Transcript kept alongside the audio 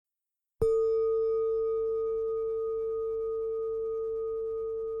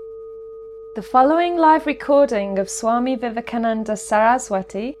The following live recording of Swami Vivekananda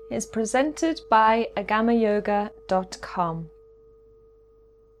Saraswati is presented by agamayoga.com.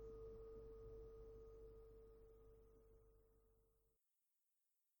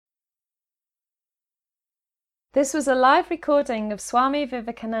 This was a live recording of Swami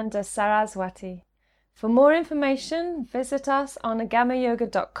Vivekananda Saraswati. For more information, visit us on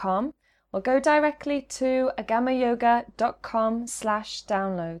agamayoga.com or go directly to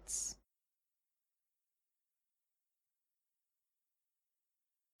agamayoga.com/downloads.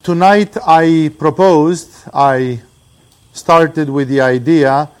 Tonight I started with the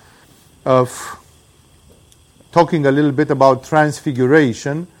idea of talking a little bit about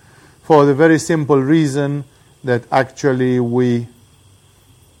Transfiguration for the very simple reason that actually we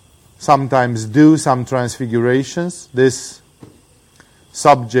sometimes do some transfigurations. This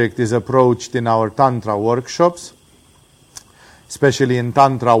subject is approached in our Tantra workshops. Especially in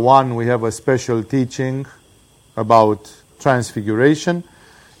Tantra 1 we have a special teaching about Transfiguration.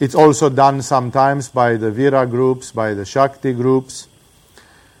 It's also done sometimes by the Vira groups, by the Shakti groups.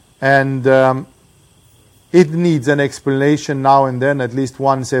 And it needs an explanation now and then, at least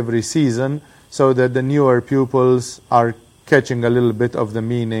once every season, so that the newer pupils are catching a little bit of the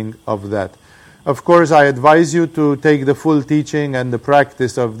meaning of that. Of course, I advise you to take the full teaching and the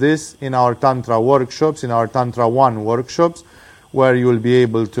practice of this in our Tantra workshops, in our Tantra 1 workshops, where you will be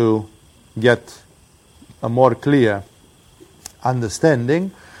able to get a more clear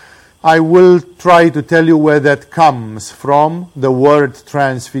understanding. I will try to tell you where that comes from. The word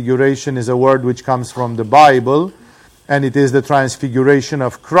transfiguration is a word which comes from the Bible, and it is the transfiguration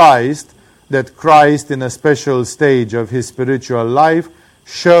of Christ, that Christ in a special stage of his spiritual life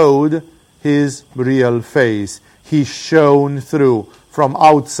showed his real face. He shone through. From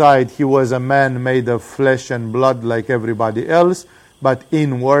outside he was a man made of flesh and blood like everybody else, but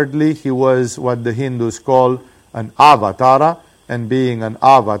inwardly he was what the Hindus call an avatara. And being an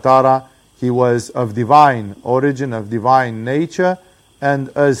avatara, he was of divine origin, of divine nature, and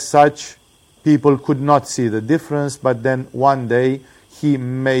as such, people could not see the difference, but then one day he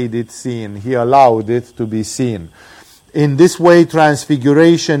made it seen. He allowed it to be seen. In this way,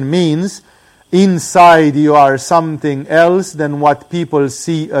 transfiguration means inside you are something else than what people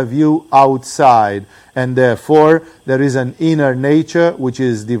see of you outside. And therefore, there is an inner nature which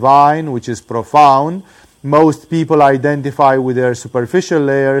is divine, which is profound. Most people identify with their superficial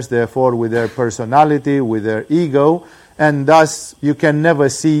layers, therefore with their personality, with their ego, and thus you can never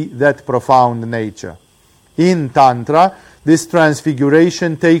see that profound nature. In Tantra, this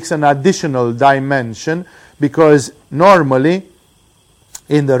transfiguration takes an additional dimension because normally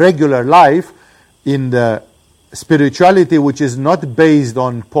in the regular life, in the spirituality which is not based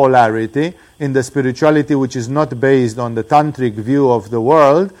on polarity, in the spirituality which is not based on the tantric view of the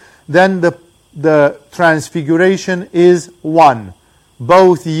world, then the transfiguration is one.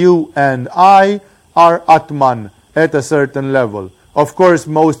 Both you and I are Atman at a certain level. Of course,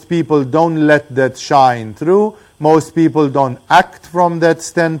 most people don't let that shine through. Most people don't act from that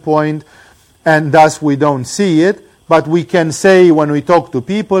standpoint, and thus we don't see it. But we can say when we talk to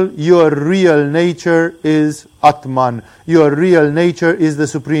people, your real nature is Atman. Your real nature is the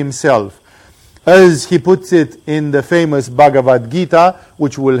Supreme Self. As he puts it in the famous Bhagavad Gita,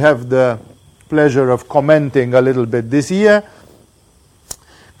 which will have the pleasure of commenting a little bit this year,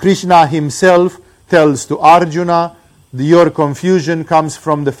 Krishna himself tells to Arjuna, your confusion comes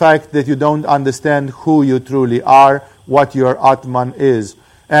from the fact that you don't understand who you truly are, what your Atman is.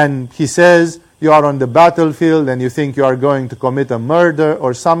 And he says, you are on the battlefield and you think you are going to commit a murder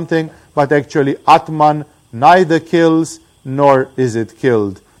or something, but actually Atman neither kills nor is it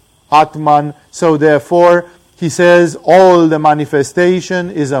killed. Atman, so therefore, he says all the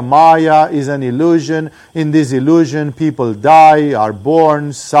manifestation is a maya, is an illusion. In this illusion, people die, are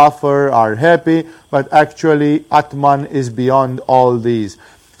born, suffer, are happy, but actually Atman is beyond all these.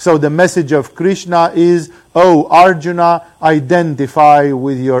 So the message of Krishna is, oh Arjuna, identify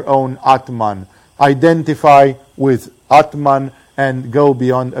with your own Atman. Identify with Atman and go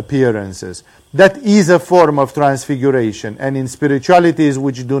beyond appearances. That is a form of transfiguration, and in spiritualities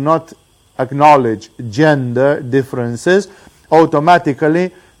which do not acknowledge gender differences,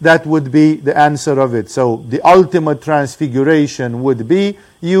 automatically that would be the answer of it. So the ultimate transfiguration would be,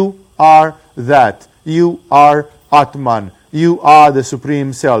 you are that. You are Atman. You are the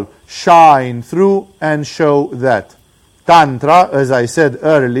Supreme Self. Shine through and show that. Tantra, as I said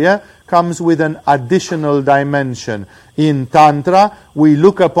earlier, comes with an additional dimension. In Tantra, we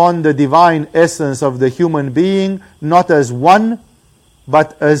look upon the divine essence of the human being not as one,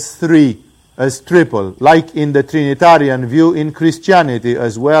 but as three. as triple, like in the Trinitarian view in Christianity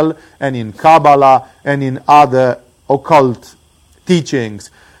as well, and in Kabbalah, and in other occult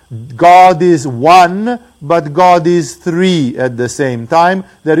teachings. God is one, but God is three at the same time.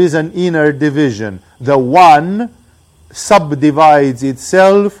 There is an inner division. The one subdivides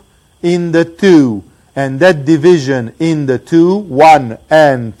itself in the two, and that division in the two, 1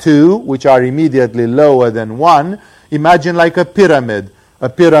 and 2, which are immediately lower than 1, imagine like a pyramid. A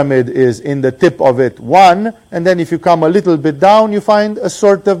pyramid is in the tip of it 1, and then if you come a little bit down, you find a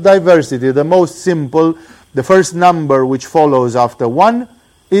sort of diversity. The most simple, the first number which follows after 1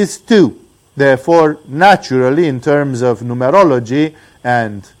 is 2. Therefore, naturally, in terms of numerology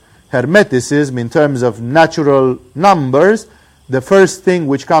and Hermeticism, in terms of natural numbers, the first thing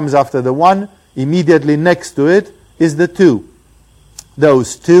which comes after the 1, immediately next to it, is the 2.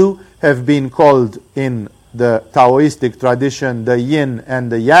 Those 2 have been called in the Taoistic tradition the yin and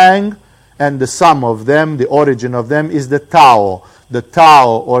the yang, and the sum of them, the origin of them, is the Tao. The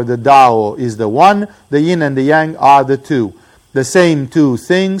Tao or the Tao is the 1, the yin and the yang are the 2. The same 2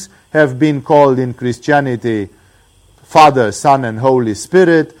 things have been called in Christianity Father, Son, and Holy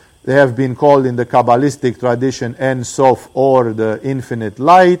Spirit. They have been called in the Kabbalistic tradition Ein Sof, or the infinite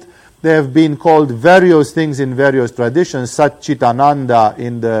light. They have been called various things in various traditions, Satchitananda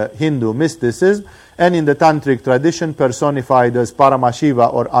in the Hindu mysticism, and in the Tantric tradition personified as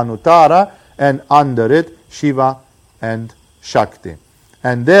Paramashiva or Anuttara, and under it Shiva and Shakti.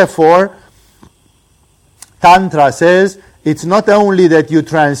 And therefore, Tantra says it's not only that you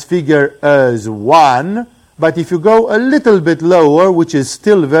transfigure as one, but if you go a little bit lower, which is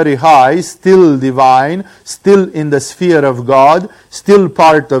still very high, still divine, still in the sphere of God, still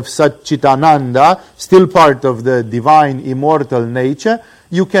part of Satchitananda, still part of the divine immortal nature,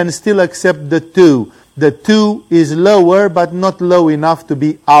 you can still accept the 2. The 2 is lower, but not low enough to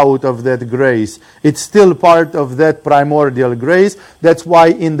be out of that grace. It's still part of that primordial grace. That's why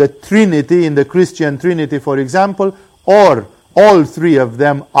in the Trinity, in the Christian Trinity, for example, or all 3 of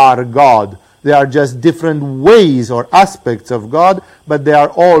them are God. They are just different ways or aspects of God, but they are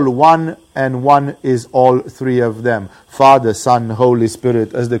all one, and one is all 3 of them. Father, Son, Holy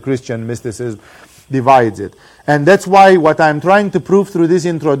Spirit, as the Christian mysticism divides it. And that's why what I'm trying to prove through this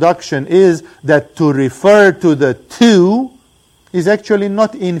introduction is that to refer to the 2 is actually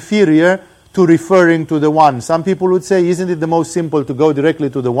not inferior to referring to the 1. Some people would say, isn't it the most simple to go directly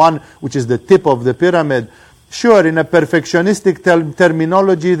to the 1, which is the tip of the pyramid? Sure, in a perfectionistic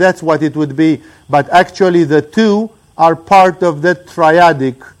terminology, that's what it would be. But actually the 2 are part of the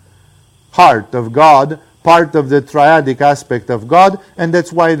triadic heart of God, part of the triadic aspect of God, and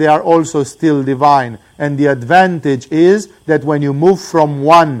that's why they are also still divine. And the advantage is that when you move from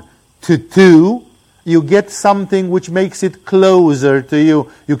 1 to 2, you get something which makes it closer to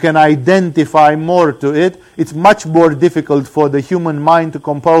you. You can identify more to it. It's much more difficult for the human mind to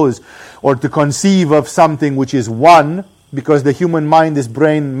compose or to conceive of something which is 1, because the human mind is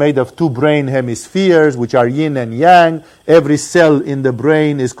made of 2 brain hemispheres, which are yin and yang. Every cell in the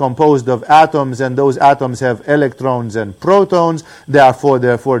brain is composed of atoms, and those atoms have electrons and protons.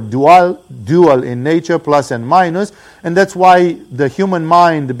 Therefore dual in nature, plus and minus. And that's why the human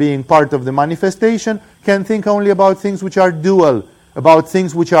mind, being part of the manifestation, can think only about things which are dual. About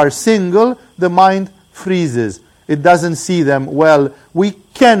things which are single, the mind freezes. It doesn't see them well. We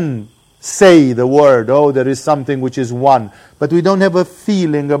can say the word, oh, there is something which is 1, but we don't have a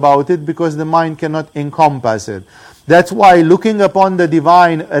feeling about it because the mind cannot encompass it. That's why looking upon the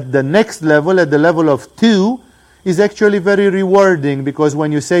divine at the next level, at the level of 2, is actually very rewarding, because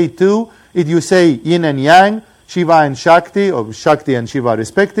when you say 2, you say yin and yang, Shiva and Shakti, or Shakti and Shiva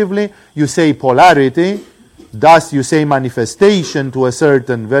respectively. You say polarity, thus you say manifestation to a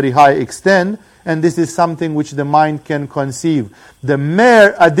certain very high extent, and this is something which the mind can conceive. The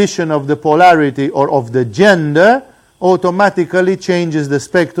mere addition of the polarity or of the gender automatically changes the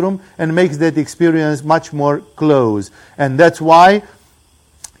spectrum and makes that experience much more close. And that's why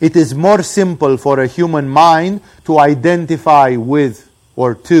it is more simple for a human mind to identify with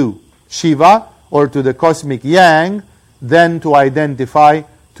or to Shiva or to the cosmic yang than to identify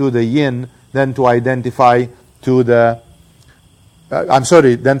to the yin, than to identify to the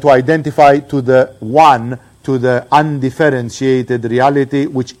than to identify to the 1, to the undifferentiated reality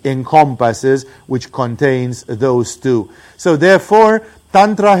which encompasses, which contains those 2. So therefore,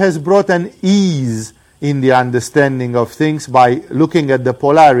 Tantra has brought an ease in the understanding of things by looking at the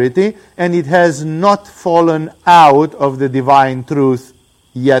polarity, and it has not fallen out of the divine truth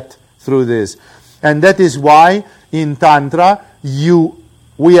yet through this. And that is why in Tantra,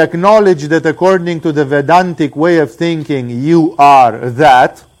 we acknowledge that according to the Vedantic way of thinking, you are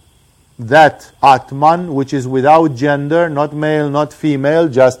that, that Atman, which is without gender, not male, not female,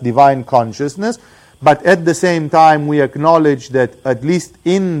 just divine consciousness. But at the same time, we acknowledge that at least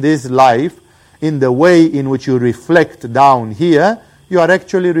in this life, in the way in which you reflect down here, you are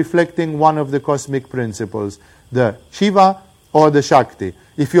actually reflecting one of the cosmic principles, the Shiva or the Shakti.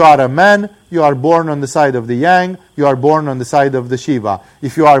 If you are a man, you are born on the side of the Yang, you are born on the side of the Shiva.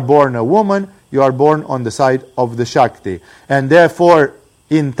 If you are born a woman, you are born on the side of the Shakti. And therefore,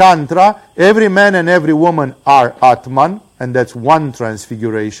 in Tantra, every man and every woman are Atman, and that's one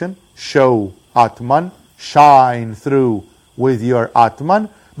transfiguration. Show Atman, shine through with your Atman.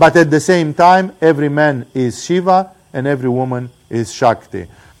 But at the same time, every man is Shiva and every woman is Shakti.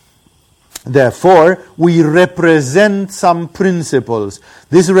 Therefore, we represent some principles.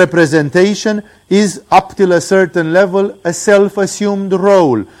 This representation is, up till a certain level, a self-assumed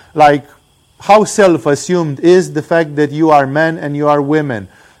role. Like, how self-assumed is the fact that you are men and you are women?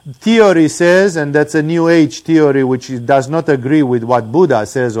 Theory says, and that's a New Age theory which does not agree with what Buddha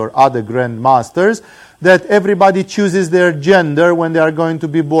says or other grand masters, that everybody chooses their gender when they are going to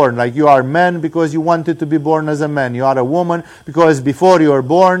be born. Like, you are man because you wanted to be born as a man. You are a woman because before you are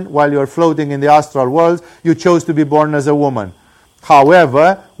born, while you are floating in the astral world, you chose to be born as a woman.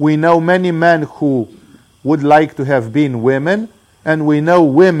 However, we know many men who would like to have been women, and we know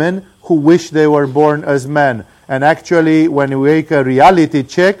women who wish they were born as men. And actually, when we make a reality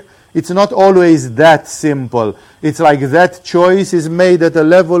check, it's not always that simple. It's like that choice is made at a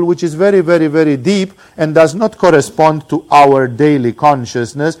level which is very, very, very deep and does not correspond to our daily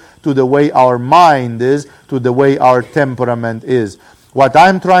consciousness, to the way our mind is, to the way our temperament is. What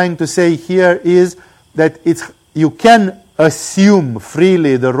I'm trying to say here is that you can assume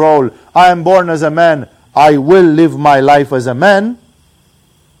freely the role, I am born as a man, I will live my life as a man,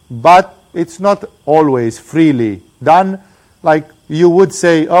 but it's not always freely done. Like, you would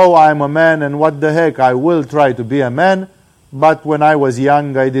say, oh, I'm a man and what the heck, I will try to be a man. But when I was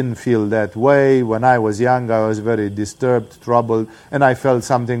young, I didn't feel that way. When I was young, I was very disturbed, troubled, and I felt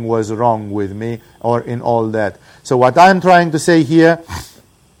something was wrong with me or in all that. So what I'm trying to say here,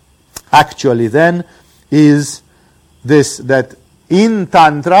 actually then, is this, that in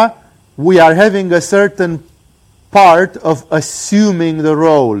Tantra, we are having a certain part of assuming the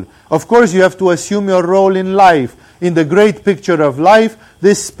role. Of course, you have to assume your role in life. In the great picture of life,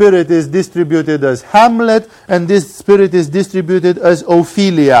 this spirit is distributed as Hamlet, and this spirit is distributed as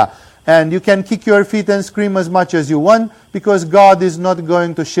Ophelia. And you can kick your feet and scream as much as you want, because God is not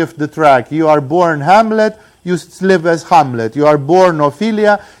going to shift the track. You are born Hamlet, you live as Hamlet. You are born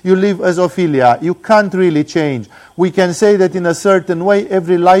Ophelia, you live as Ophelia. You can't really change. We can say that in a certain way,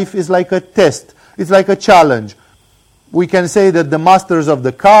 every life is like a test. It's like a challenge. We can say that the masters of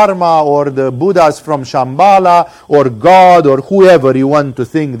the karma, or the Buddhas from Shambhala, or God, or whoever you want to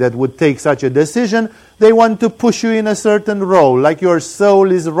think that would take such a decision, they want to push you in a certain role, like your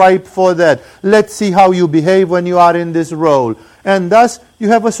soul is ripe for that. Let's see how you behave when you are in this role. And thus, you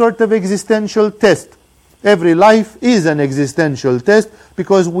have a sort of existential test. Every life is an existential test,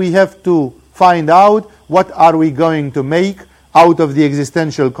 because we have to find out what are we going to make out of the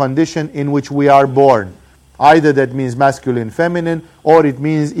existential condition in which we are born. Either that means masculine, feminine, or it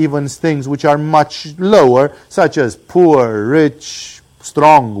means even things which are much lower, such as poor, rich,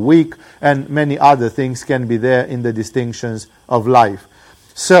 strong, weak, and many other things can be there in the distinctions of life.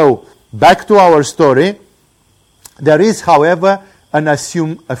 So, back to our story. There is, however,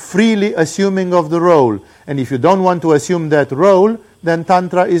 a freely assuming of the role. And if you don't want to assume that role, then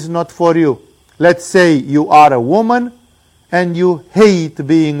Tantra is not for you. Let's say you are a woman, and you hate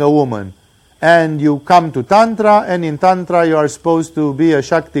being a woman. And you come to Tantra, and in Tantra you are supposed to be a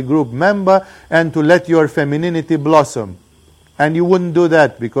Shakti group member and to let your femininity blossom. And you wouldn't do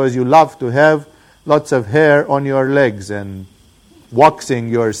that because you love to have lots of hair on your legs, and waxing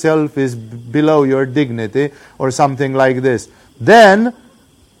yourself is below your dignity or something like this. Then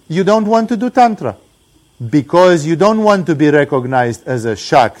you don't want to do Tantra because you don't want to be recognized as a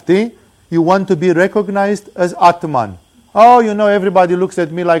Shakti. You want to be recognized as Atman. Oh, everybody looks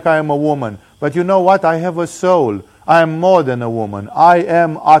at me like I am a woman. But you know what? I have a soul. I am more than a woman. I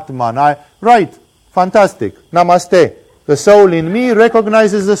am Atman. Right. Fantastic. Namaste. The soul in me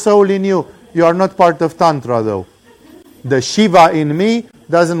recognizes the soul in you. You are not part of Tantra, though. The Shiva in me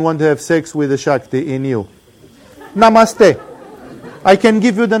doesn't want to have sex with the Shakti in you. Namaste. I can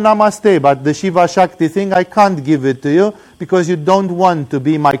give you the Namaste, but the Shiva Shakti thing, I can't give it to you because you don't want to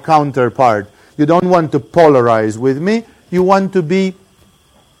be my counterpart. You don't want to polarize with me. You want to be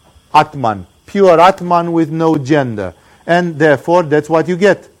Atman, pure Atman with no gender. And therefore, that's what you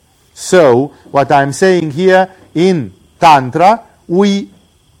get. So, what I'm saying here, in Tantra, we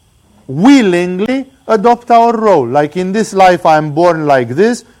willingly adopt our role. Like in this life I am born like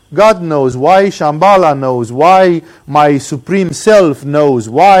this, God knows why, Shambhala knows why, my Supreme Self knows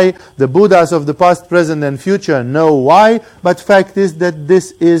why, the Buddhas of the past, present and future know why, but fact is that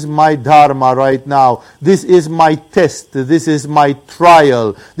this is my Dharma right now. This is my test, this is my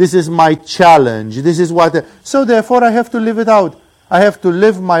trial, this is my challenge, this is what... So therefore I have to live it out. I have to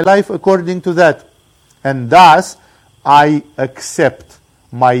live my life according to that. And thus I accept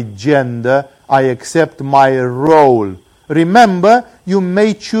my gender, I accept my role. Remember, you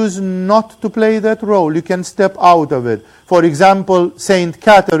may choose not to play that role. You can step out of it. For example, Saint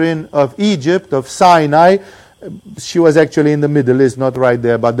Catherine of Egypt, of Sinai, she was actually in the Middle East, not right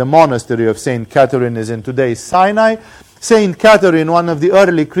there, but the monastery of Saint Catherine is in today's Sinai. Saint Catherine, one of the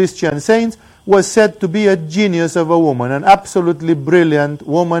early Christian saints, was said to be a genius of a woman, an absolutely brilliant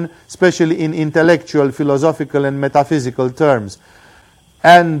woman, especially in intellectual, philosophical and metaphysical terms.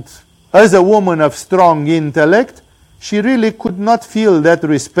 And as a woman of strong intellect, she really could not feel that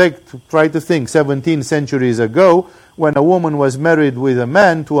respect. Try to think, 17 centuries ago, when a woman was married with a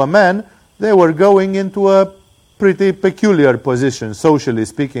man, to a man, they were going into a pretty peculiar position, socially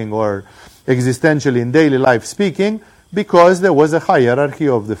speaking, or existentially in daily life speaking, because there was a hierarchy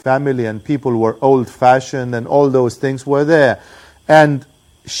of the family and people were old-fashioned and all those things were there. And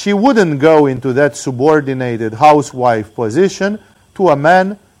she wouldn't go into that subordinated housewife position to a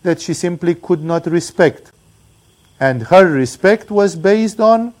man that she simply could not respect. And her respect was based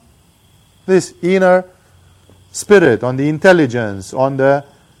on this inner spirit, on the intelligence, on the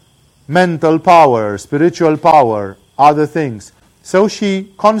mental power, spiritual power, other things. So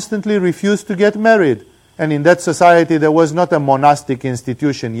she constantly refused to get married. And in that society there was not a monastic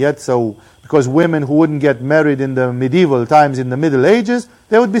institution yet, so because women who wouldn't get married in the medieval times, in the Middle Ages,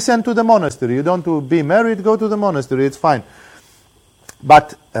 they would be sent to the monastery. You don't want to be married, go to the monastery, it's fine.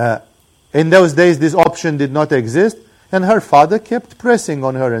 But in those days this option did not exist, and her father kept pressing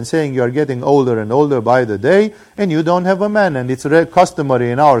on her and saying, you are getting older and older by the day and you don't have a man, and it's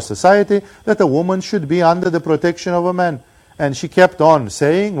customary in our society that a woman should be under the protection of a man. And she kept on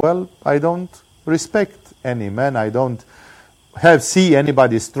saying, well, I don't respect any man, I don't see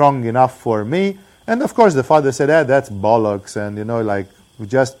anybody strong enough for me. And of course the father said, that's bollocks, and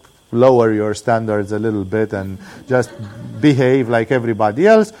just lower your standards a little bit and just behave like everybody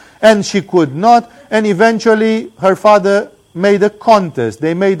else. And she could not, and eventually her father made a contest.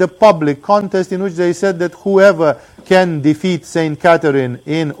 They made a public contest in which they said that whoever can defeat Saint Catherine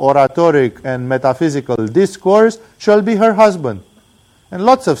in oratoric and metaphysical discourse shall be her husband. And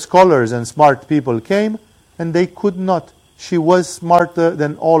lots of scholars and smart people came, and they could not. She was smarter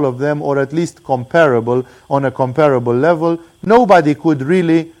than all of them, or at least comparable, on a comparable level. Nobody could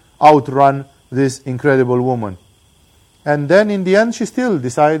really outrun this incredible woman. And then in the end she still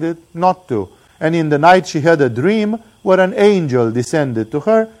decided not to. And in the night she had a dream where an angel descended to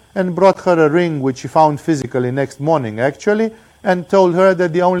her and brought her a ring which she found physically next morning actually, and told her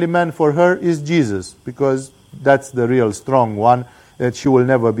that the only man for her is Jesus, because that's the real strong one that she will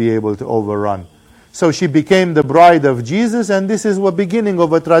never be able to overrun. So she became the bride of Jesus, and this is the beginning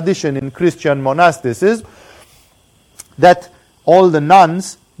of a tradition in Christian monasticism that all the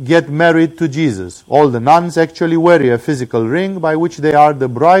nuns get married to Jesus. All the nuns actually wear a physical ring by which they are the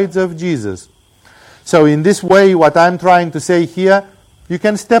brides of Jesus. So in this way, what I'm trying to say here, you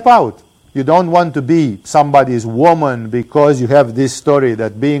can step out. You don't want to be somebody's woman because you have this story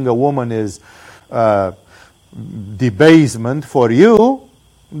that being a woman is debasement for you.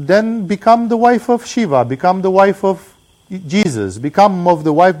 Then become the wife of Shiva, become the wife of Jesus, become of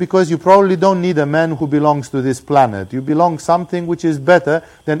the wife, because you probably don't need a man who belongs to this planet. You belong something which is better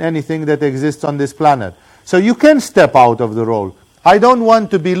than anything that exists on this planet. So you can step out of the role. I don't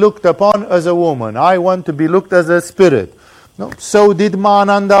want to be looked upon as a woman. I want to be looked as a spirit. No? So did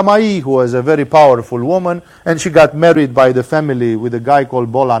Mahananda Mai, who was a very powerful woman, and she got married by the family with a guy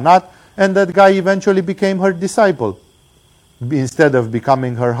called Bolanath, and that guy eventually became her disciple instead of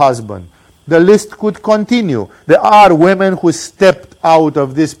becoming her husband. The list could continue. There are women who stepped out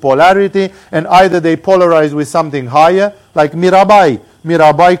of this polarity, and either they polarized with something higher, like Mirabai.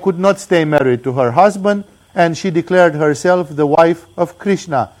 Mirabai could not stay married to her husband, and she declared herself the wife of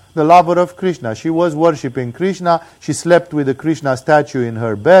Krishna, the lover of Krishna. She was worshipping Krishna. She slept with the Krishna statue in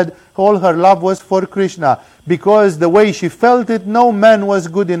her bed. All her love was for Krishna. Because the way she felt it, no man was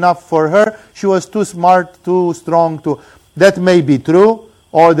good enough for her. She was too smart, too strong. That may be true,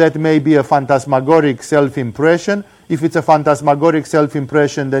 or that may be a phantasmagoric self-impression. If it's a phantasmagoric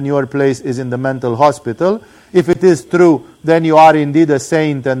self-impression, then your place is in the mental hospital. If it is true, then you are indeed a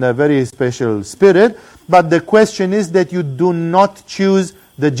saint and a very special spirit. But the question is that you do not choose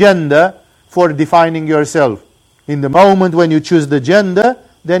the gender for defining yourself. In the moment when you choose the gender,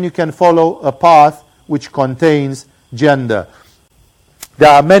 then you can follow a path which contains gender. There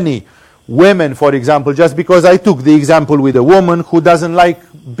are many women, for example, just because I took the example with a woman who doesn't like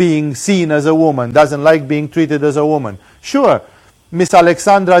being seen as a woman, doesn't like being treated as a woman. Sure, Miss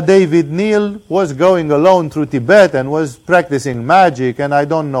Alexandra David Neal was going alone through Tibet and was practicing magic and I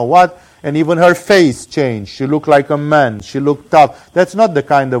don't know what, and even her face changed. She looked like a man. She looked tough. That's not the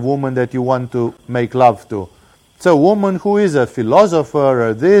kind of woman that you want to make love to. It's a woman who is a philosopher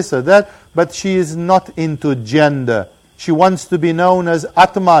or this or that, but she is not into gender. She wants to be known as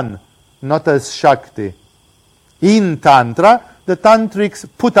Atman, not as Shakti. In Tantra, the Tantrics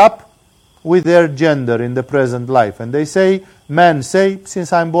put up with their gender in the present life. And they say, men say,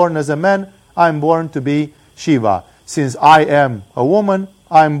 since I'm born as a man, I'm born to be Shiva. Since I am a woman,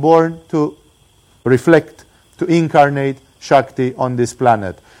 I'm born to reflect, to incarnate Shakti on this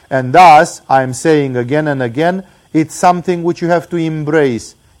planet. And thus, I'm saying again and again, it's something which you have to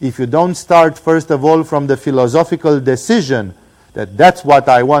embrace. If you don't start, first of all, from the philosophical decision that that's what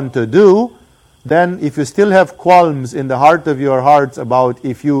I want to do, then if you still have qualms in the heart of your hearts about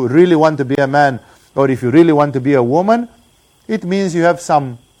if you really want to be a man or if you really want to be a woman, it means you have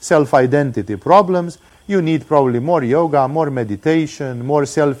some self-identity problems. You need probably more yoga, more meditation, more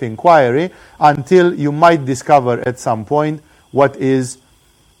self-inquiry until you might discover at some point what is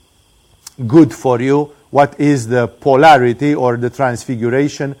good for you, what is the polarity or the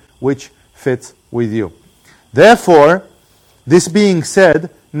transfiguration which fits with you. Therefore, this being said,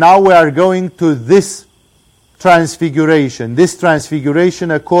 now we are going to this transfiguration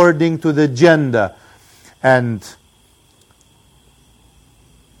according to the gender. And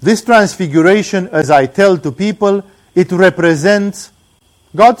this transfiguration, as I tell to people, it represents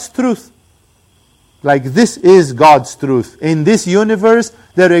God's truth. Like this is God's truth. In this universe,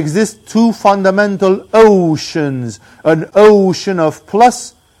 there exist two fundamental oceans. An ocean of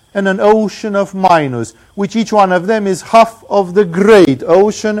plus and an ocean of minus, which each one of them is half of the great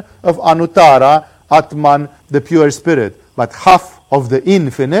ocean of Anuttara, Atman, the pure spirit. But half of the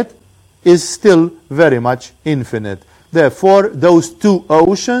infinite is still very much infinite. Therefore, those two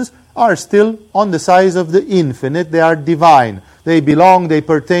oceans are still on the size of the infinite. They are divine. They belong, they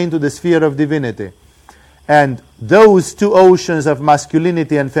pertain to the sphere of divinity. And those two oceans of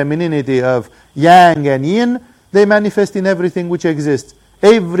masculinity and femininity, of yang and yin, they manifest in everything which exists.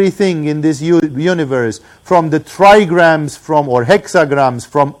 Everything in this universe, from the trigrams or hexagrams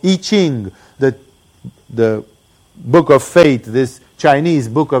from I Ching, the book of fate, this Chinese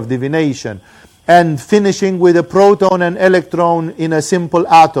book of divination, and finishing with a proton and electron in a simple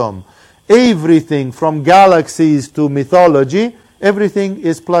atom. Everything from galaxies to mythology, everything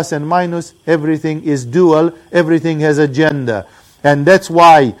is plus and minus, everything is dual, everything has a gender. And that's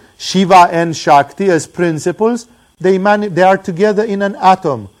why Shiva and Shakti as principles, they are together in an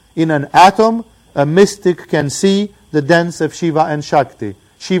atom. In an atom, a mystic can see the dance of Shiva and Shakti.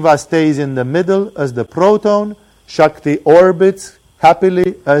 Shiva stays in the middle as the proton, Shakti orbits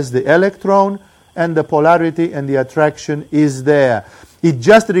happily as the electron, and the polarity and the attraction is there. It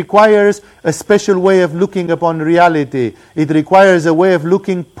just requires a special way of looking upon reality. It requires a way of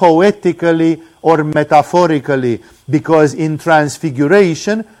looking poetically or metaphorically, because in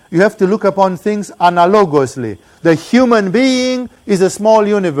transfiguration, you have to look upon things analogously. The human being is a small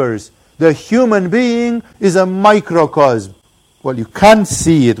universe. The human being is a microcosm. Well, you can't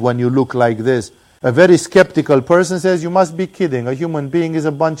see it when you look like this. A very skeptical person says, you must be kidding. A human being is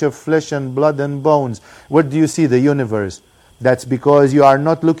a bunch of flesh and blood and bones. Where do you see the universe? That's because you are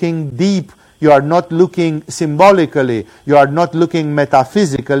not looking deep. You are not looking symbolically. You are not looking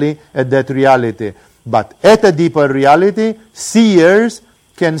metaphysically at that reality. But at a deeper reality, seers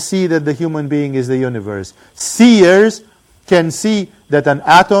can see that the human being is the universe. Seers can see that an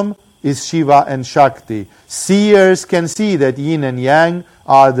atom is Shiva and Shakti. Seers can see that yin and yang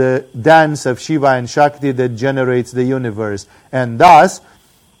are the dance of Shiva and Shakti that generates the universe. And thus,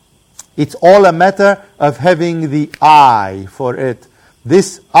 it's all a matter of having the eye for it.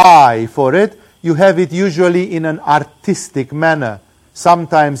 This eye for it, you have it usually in an artistic manner.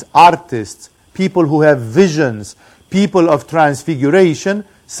 Sometimes artists, people who have visions, people of transfiguration,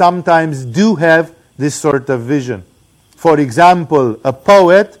 sometimes do have this sort of vision. For example, a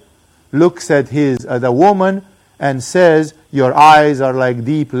poet looks at a woman and says, your eyes are like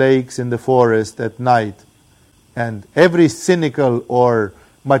deep lakes in the forest at night. And every cynical or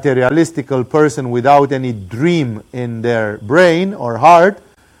materialistical person without any dream in their brain or heart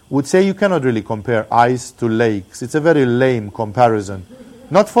would say you cannot really compare eyes to lakes. It's a very lame comparison.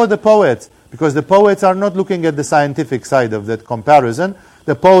 Not for the poets, because the poets are not looking at the scientific side of that comparison.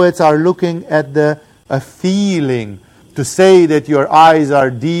 The poets are looking at a feeling. To say that your eyes are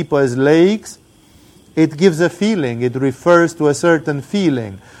deep as lakes, it gives a feeling. It refers to a certain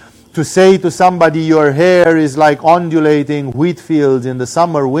feeling. To say to somebody your hair is like undulating wheat fields in the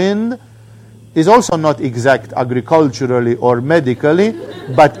summer wind is also not exact agriculturally or medically,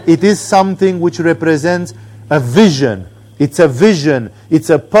 but it is something which represents a vision. It's a vision, it's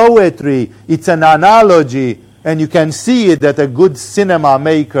a poetry, it's an analogy, and you can see it that a good cinema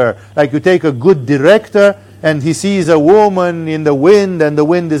maker, like you take a good director, and he sees a woman in the wind, and the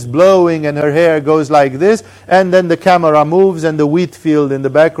wind is blowing, and her hair goes like this, and then the camera moves, and the wheat field in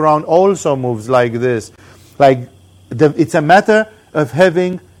the background also moves like this. It's a matter of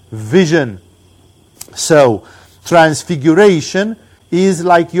having vision. So, Transfiguration is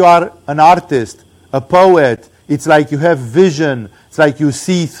like you are an artist, a poet. It's like you have vision. It's like you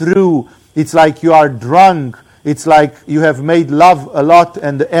see through. It's like you are drunk. It's like you have made love a lot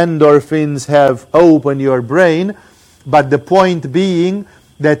and the endorphins have opened your brain. But the point being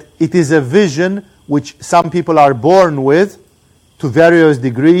that it is a vision which some people are born with to various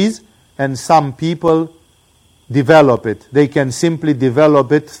degrees, and some people develop it. They can simply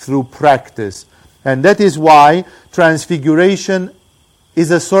develop it through practice. And that is why Transfiguration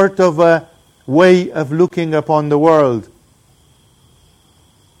is a sort of a way of looking upon the world.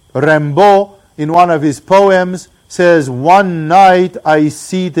 Rimbaud, in one of his poems, says, "One night I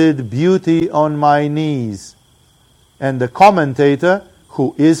seated beauty on my knees." And the commentator,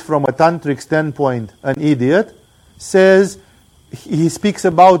 who is from a tantric standpoint an idiot, says, he speaks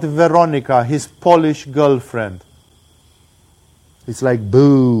about Veronica, his Polish girlfriend. It's like,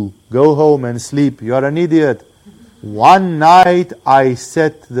 boo, go home and sleep, you're an idiot. "One night I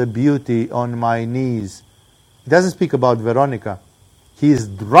set the beauty on my knees." He doesn't speak about Veronica. He is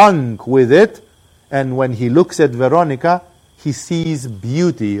drunk with it, and when he looks at Veronica, he sees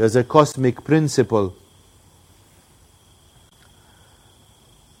beauty as a cosmic principle.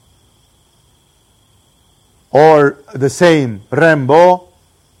 Or the same Rimbaud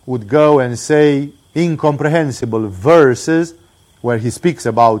would go and say incomprehensible verses where he speaks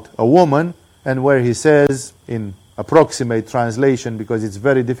about a woman, and where he says, in approximate translation, because it's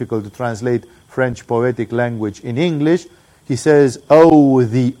very difficult to translate French poetic language in English, he says, "Oh,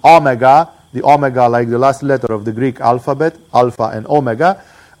 the omega like the last letter of the Greek alphabet, alpha and omega,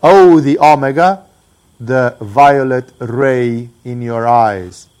 oh, the omega, the violet ray in your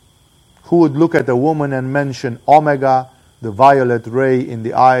eyes." Who would look at a woman and mention omega, the violet ray in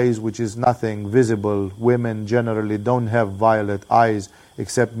the eyes, which is nothing visible? Women generally don't have violet eyes,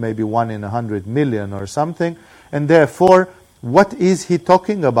 except maybe 1 in 100 million or something. And therefore, what is he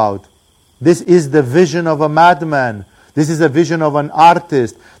talking about? This is the vision of a madman. This is a vision of an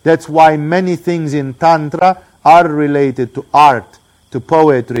artist. That's why many things in Tantra are related to art, to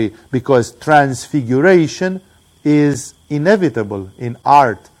poetry, because transfiguration is inevitable in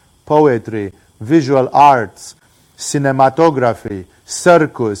art, poetry, visual arts, cinematography,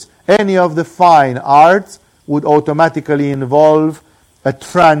 circus. Any of the fine arts would automatically involve a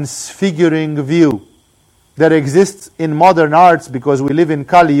transfiguring view. That exists in modern arts because we live in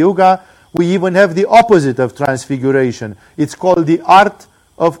Kali Yuga. We even have the opposite of transfiguration. It's called the art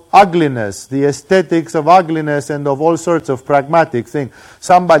of ugliness, the aesthetics of ugliness and of all sorts of pragmatic things.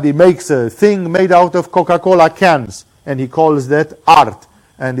 Somebody makes a thing made out of Coca-Cola cans, and he calls that art.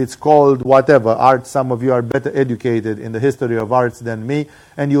 And it's called whatever, art. Some of you are better educated in the history of arts than me,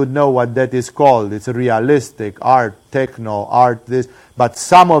 and you would know what that is called. It's realistic art, techno art, this. But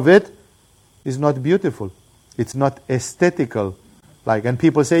some of it is not beautiful. It's not aesthetical. And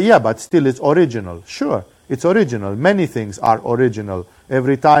people say, yeah, but still it's original. Sure, it's original. Many things are original.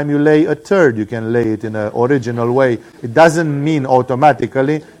 Every time you lay a turd, you can lay it in an original way. It doesn't mean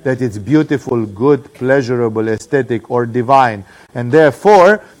automatically that it's beautiful, good, pleasurable, aesthetic, or divine. And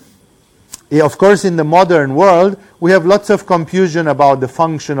therefore, of course, in the modern world, we have lots of confusion about the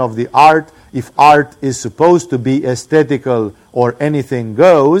function of the art, if art is supposed to be aesthetical or anything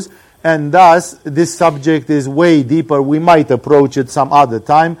goes. And thus, this subject is way deeper. We might approach it some other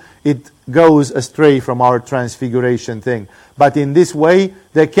time. It goes astray from our transfiguration thing. But in this way,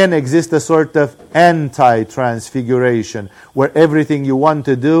 there can exist a sort of anti-transfiguration, where everything you want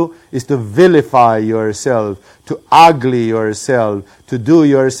to do is to vilify yourself, to ugly yourself, to do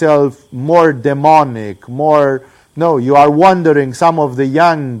yourself more demonic, more... No, you are wondering, some of the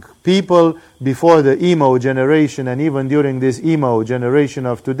young people before the emo generation, and even during this emo generation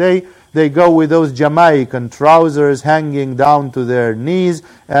of today, they go with those Jamaican trousers hanging down to their knees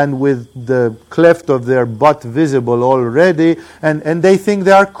and with the cleft of their butt visible already, and they think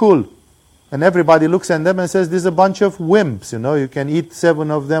they are cool. And everybody looks at them and says, this is a bunch of wimps, you can eat 7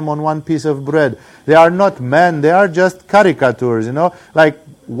 of them on one piece of bread. They are not men, they are just caricatures, Like,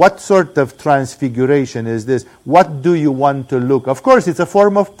 what sort of transfiguration is this? What do you want to look? Of course, it's a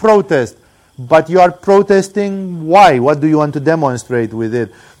form of protest, but you are protesting why? What do you want to demonstrate with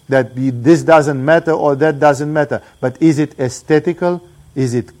it? That this doesn't matter or that doesn't matter. But is it aesthetical?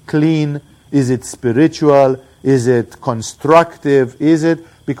 Is it clean? Is it spiritual? Is it constructive? Is it?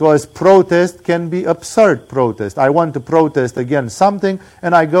 Because protest can be absurd protest. I want to protest against something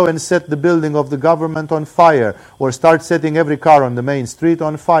and I go and set the building of the government on fire or start setting every car on the main street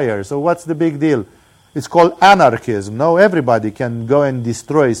on fire. So what's the big deal? It's called anarchism. No, everybody can go and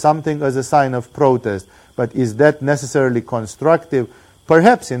destroy something as a sign of protest. But is that necessarily constructive?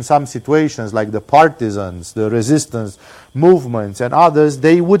 Perhaps in some situations like the partisans, the resistance movements and others,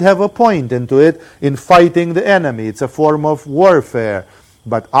 they would have a point into it in fighting the enemy. It's a form of warfare.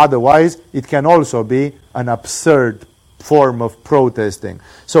 But otherwise, it can also be an absurd form of protesting.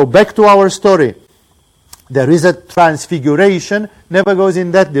 So back to our story. There is a transfiguration, never goes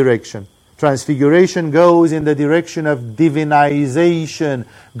in that direction. Transfiguration goes in the direction of divinization,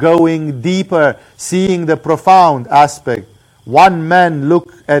 going deeper, seeing the profound aspect. One man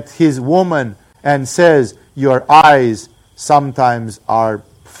looks at his woman and says, your eyes sometimes are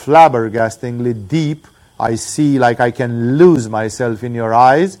flabbergastingly deep. I see like I can lose myself in your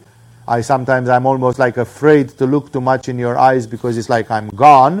eyes. I'm almost like afraid to look too much in your eyes because it's like I'm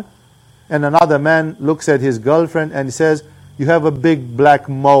gone. And another man looks at his girlfriend and says, you have a big black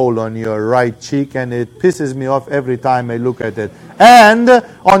mole on your right cheek and it pisses me off every time I look at it. And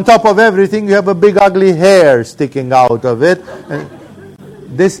on top of everything, you have a big ugly hair sticking out of it. And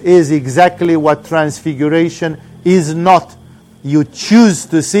this is exactly what transfiguration is not. You choose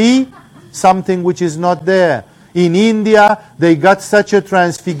to see something which is not there. In India, they got such a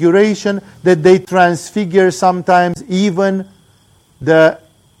transfiguration that they transfigure sometimes even the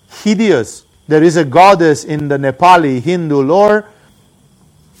hideous. There is a goddess in the Nepali Hindu lore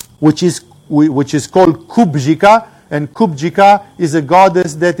which is called Kubjika, and Kubjika is a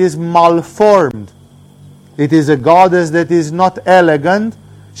goddess that is malformed. It is a goddess that is not elegant.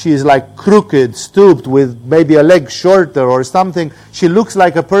 She is like crooked, stooped, with maybe a leg shorter or something. She looks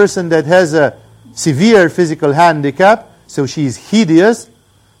like a person that has a severe physical handicap, so she is hideous.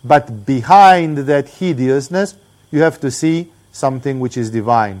 But behind that hideousness, you have to see something which is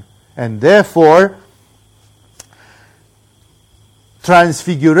divine. And therefore,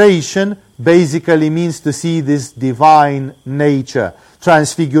 transfiguration basically means to see this divine nature.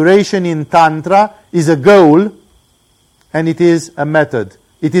 Transfiguration in Tantra is a goal, and it is a method.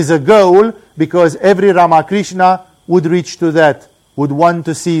 It is a goal because every Ramakrishna would reach to that, would want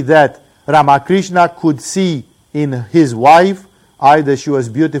to see that. Ramakrishna could see in his wife, either she was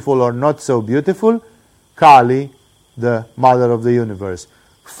beautiful or not so beautiful, Kali, the mother of the universe.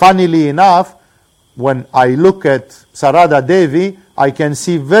 Funnily enough, when I look at Sarada Devi, I can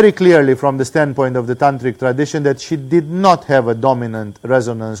see very clearly from the standpoint of the Tantric tradition that she did not have a dominant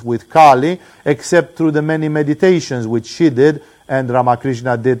resonance with Kali, except through the many meditations which she did and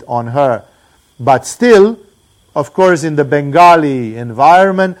Ramakrishna did on her. But still, of course, in the Bengali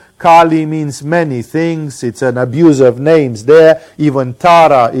environment, Kali means many things. It's an abuse of names there. Even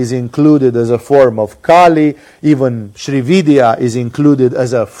Tara is included as a form of Kali. Even Srividya is included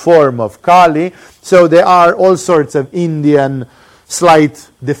as a form of Kali. So there are all sorts of Indian slight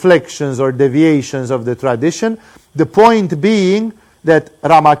deflections or deviations of the tradition. The point being that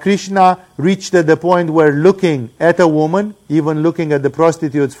Ramakrishna reached at the point where looking at a woman, even looking at the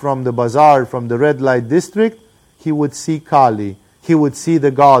prostitutes from the bazaar, from the red light district, he would see Kali. He would see the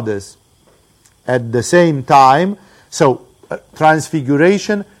goddess. At the same time, so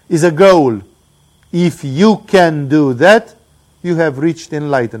transfiguration is a goal. If you can do that, you have reached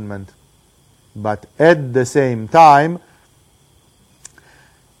enlightenment. But at the same time,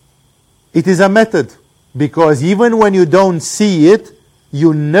 it is a method. Because even when you don't see it,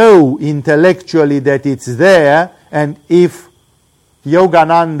 you know intellectually that it's there. And if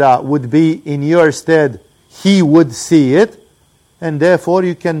Yogananda would be in your stead, he would see it. And therefore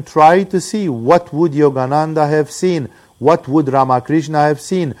you can try to see what would Yogananda have seen. What would Ramakrishna have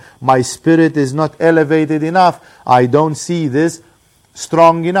seen? My spirit is not elevated enough. I don't see this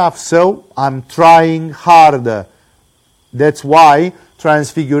strong enough. So I'm trying harder. That's why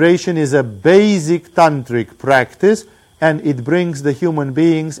transfiguration is a basic tantric practice, and it brings the human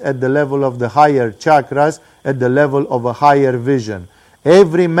beings at the level of the higher chakras, at the level of a higher vision.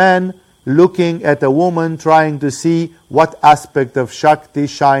 Every man looking at a woman trying to see what aspect of Shakti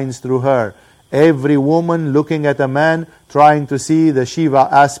shines through her. Every woman looking at a man, trying to see the Shiva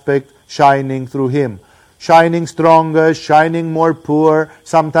aspect shining through him. Shining stronger, shining more poor,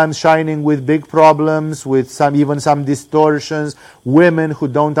 sometimes shining with big problems, with even some distortions. Women who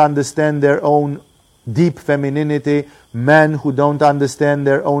don't understand their own deep femininity, men who don't understand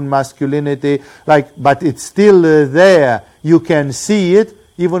their own masculinity, but it's still there. You can see it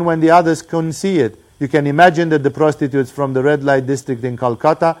even when the others couldn't see it. You can imagine that the prostitutes from the red light district in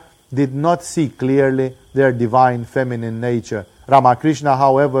Calcutta did not see clearly their divine feminine nature. Ramakrishna,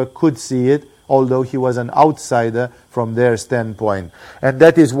 however, could see it, although he was an outsider from their standpoint. And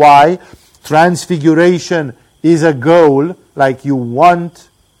that is why transfiguration is a goal. Like, you want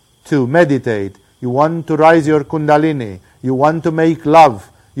to meditate, you want to rise your kundalini, you want to make love,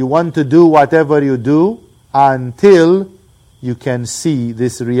 you want to do whatever you do until you can see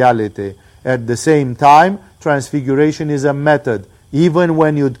this reality. At the same time, transfiguration is a method. Even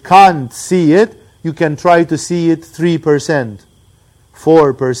when you can't see it, you can try to see it 3%,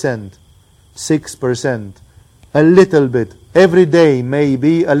 4%, 6%, a little bit. Every day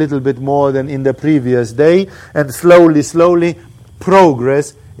maybe a little bit more than in the previous day, and slowly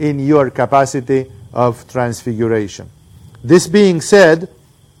progress in your capacity of transfiguration. This being said,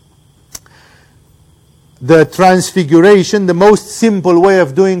 the transfiguration, the most simple way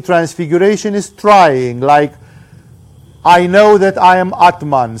of doing transfiguration is trying. Like, I know that I am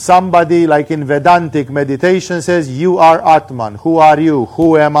Atman. Somebody, like in Vedantic meditation, says, you are Atman. Who are you?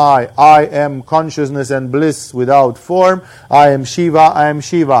 Who am I? I am consciousness and bliss without form. I am Shiva. I am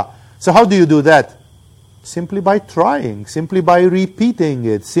Shiva. So how do you do that? Simply by trying, simply by repeating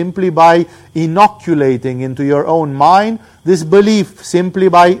it, simply by inoculating into your own mind this belief, simply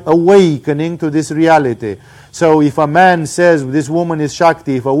by awakening to this reality. So if a man says this woman is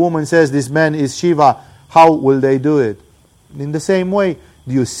Shakti, if a woman says this man is Shiva, how will they do it? In the same way,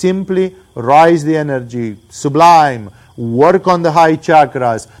 you simply rise the energy, sublime, work on the high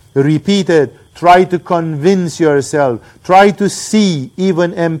chakras, repeat it, try to convince yourself, try to see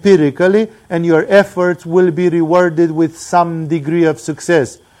even empirically, and your efforts will be rewarded with some degree of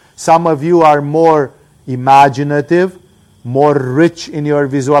success. Some of you are more imaginative, more rich in your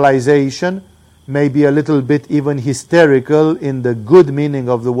visualization, maybe a little bit even hysterical in the good meaning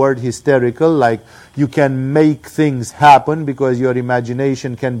of the word hysterical, like you can make things happen because your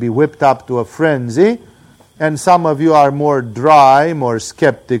imagination can be whipped up to a frenzy. And some of you are more dry, more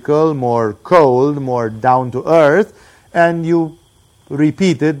skeptical, more cold, more down to earth, and you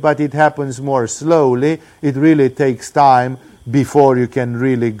repeat it, but it happens more slowly. It really takes time before you can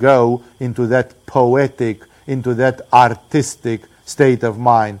really go into that poetic, into that artistic state of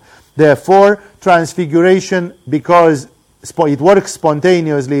mind. Therefore, transfiguration, because it works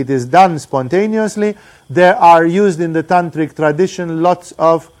spontaneously, it is done spontaneously, there are used in the tantric tradition lots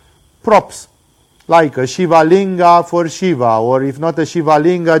of props, like a Shiva Linga for Shiva, or if not a Shiva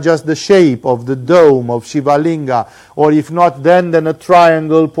Linga, just the shape of the dome of Shiva Linga, or if not then a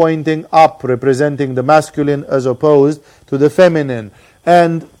triangle pointing up, representing the masculine as opposed to the feminine.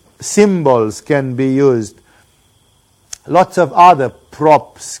 And symbols can be used. Lots of other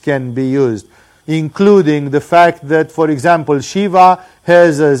props can be used, including the fact that, for example, Shiva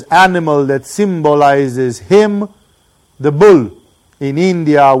has an animal that symbolizes him, the bull. In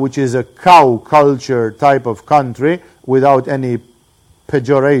India, which is a cow culture type of country, without any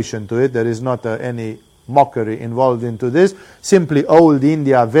pejoration to it, there is not any mockery involved into this. Simply old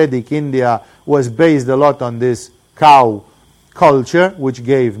India, Vedic India, was based a lot on this cow culture, which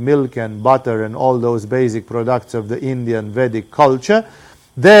gave milk and butter and all those basic products of the Indian Vedic culture.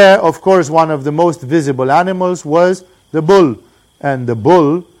 There, of course, one of the most visible animals was the bull. And the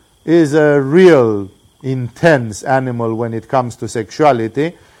bull is a real intense animal when it comes to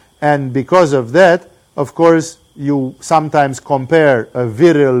sexuality, and because of that, of course, you sometimes compare a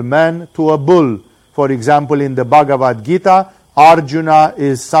virile man to a bull. For example, in the Bhagavad Gita, Arjuna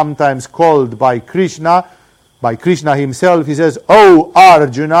is sometimes called by Krishna himself, he says, "O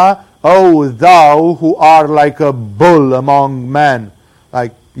Arjuna, O thou who are like a bull among men."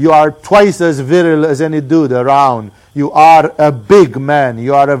 Like, you are twice as virile as any dude around. You are a big man,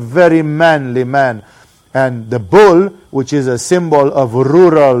 you are a very manly man. And the bull, which is a symbol of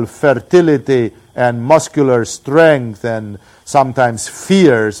rural fertility and muscular strength and sometimes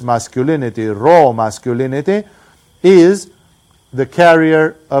fierce masculinity, raw masculinity, is the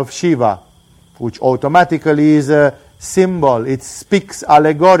carrier of Shiva, which automatically is a symbol. It speaks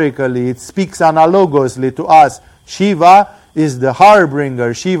allegorically, it speaks analogously to us. Shiva is the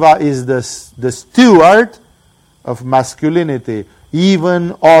harbinger, Shiva is the steward of masculinity,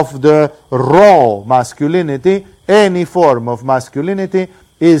 even of the raw masculinity. Any form of masculinity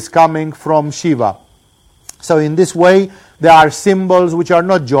is coming from Shiva. So in this way, there are symbols which are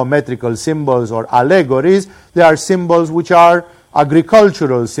not geometrical symbols or allegories. They are symbols which are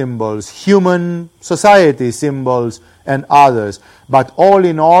agricultural symbols, human society symbols, and others. But all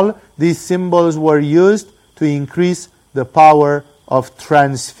in all, these symbols were used to increase the power of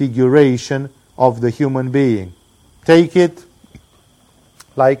transfiguration of the human being. Take it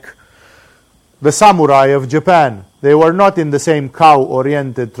like the samurai of Japan. They were not in the same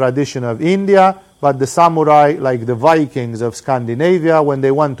cow-oriented tradition of India, but the samurai, like the Vikings of Scandinavia, when they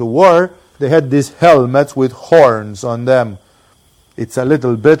went to war, they had these helmets with horns on them. It's a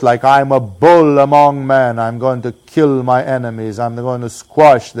little bit like, I'm a bull among men, I'm going to kill my enemies, I'm going to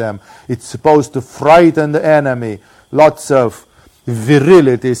squash them. It's supposed to frighten the enemy. Lots of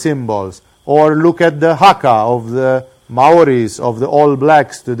virility symbols. Or look at the haka of the Maoris, of the All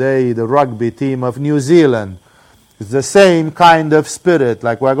Blacks today, the rugby team of New Zealand. It's the same kind of spirit,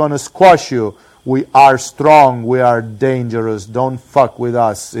 like we're going to squash you. We are strong, we are dangerous, don't fuck with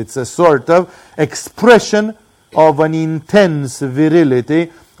us. It's a sort of expression of an intense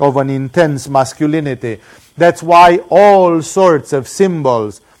virility, of an intense masculinity. That's why all sorts of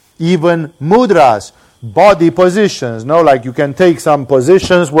symbols, even mudras, body positions, like you can take some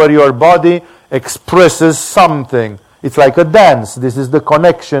positions where your body expresses something. It's like a dance. This is the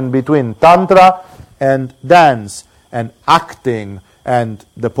connection between Tantra and dance and acting and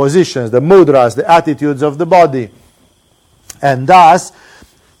the positions, the mudras, the attitudes of the body. And thus,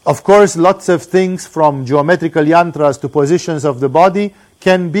 of course, lots of things from geometrical yantras to positions of the body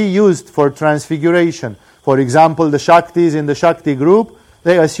can be used for transfiguration. For example, the Shaktis in the Shakti group,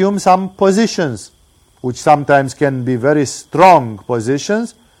 they assume some positions, which sometimes can be very strong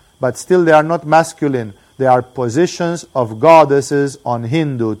positions, but still they are not masculine. They are positions of goddesses on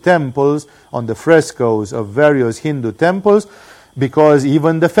Hindu temples, on the frescoes of various Hindu temples, because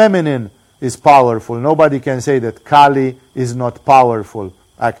even the feminine is powerful. Nobody can say that Kali is not powerful.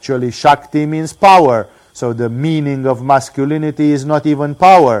 Actually, Shakti means power. So the meaning of masculinity is not even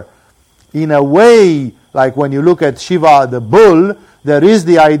power. In a way, like when you look at Shiva the bull, there is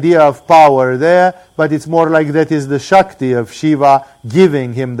the idea of power there, but it's more like that is the Shakti of Shiva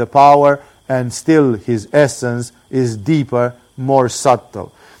giving him the power, and still his essence is deeper, more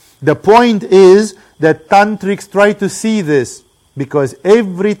subtle. The point is that tantrics try to see this, because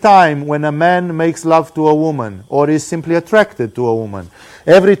every time when a man makes love to a woman, or is simply attracted to a woman,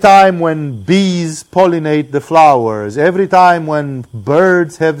 every time when bees pollinate the flowers, every time when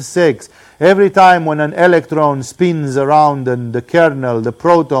birds have sex, every time when an electron spins around the kernel, the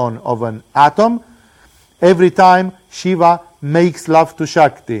proton of an atom, every time Shiva makes love to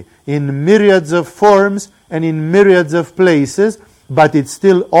Shakti in myriads of forms and in myriads of places, but it's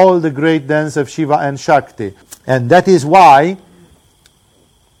still all the great dance of Shiva and Shakti. And that is why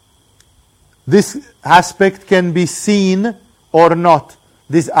this aspect can be seen or not.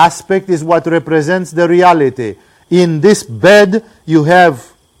 This aspect is what represents the reality. In this bed, you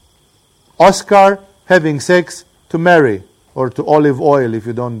have Oscar having sex to Mary, or to olive oil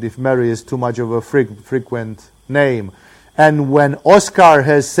if Mary is too much of a frequent name. And when Oscar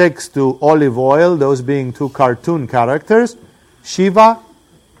has sex to olive oil, those being two cartoon characters, Shiva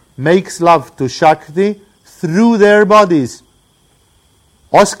makes love to Shakti through their bodies.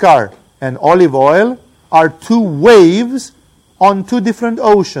 Oscar and olive oil are two waves on two different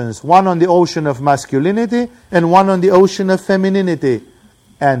oceans, one on the ocean of masculinity and one on the ocean of femininity.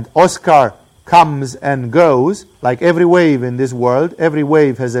 And Oscar comes and goes, like every wave in this world. Every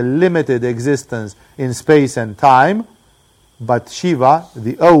wave has a limited existence in space and time, but Shiva,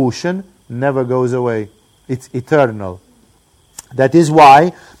 the ocean, never goes away. It's eternal. That is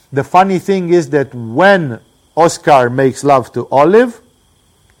why the funny thing is that when Oscar makes love to Olive,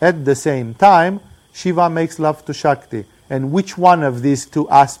 at the same time, Shiva makes love to Shakti. And which one of these two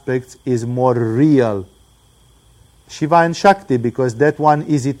aspects is more real? Shiva and Shakti, because that one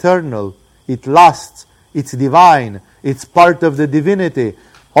is eternal. It lasts. It's divine. It's part of the divinity.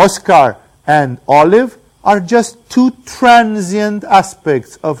 Oscar and Olive are just two transient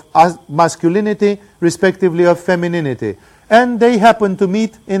aspects of masculinity, respectively of femininity. And they happen to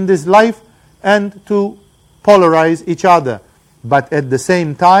meet in this life and to polarize each other. But at the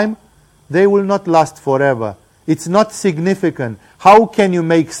same time, they will not last forever. It's not significant. How can you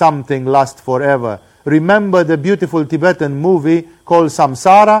make something last forever? Remember the beautiful Tibetan movie called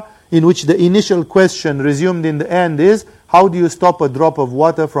Samsara, in which the initial question resumed in the end is, how do you stop a drop of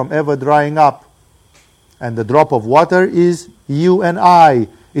water from ever drying up? And the drop of water is you and I.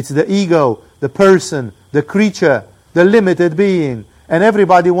 It's the ego, the person, the creature, the limited being. And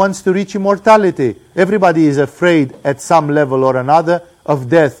everybody wants to reach immortality. Everybody is afraid at some level or another of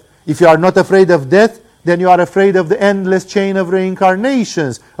death. If you are not afraid of death, then you are afraid of the endless chain of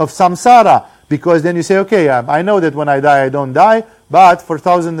reincarnations, of samsara. Because then you say, okay, I know that when I die, I don't die, but for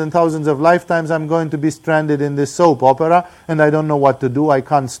thousands and thousands of lifetimes, I'm going to be stranded in this soap opera, and I don't know what to do. I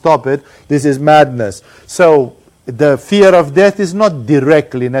can't stop it. This is madness. So the fear of death is not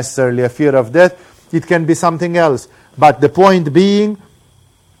directly necessarily a fear of death. It can be something else. But the point being,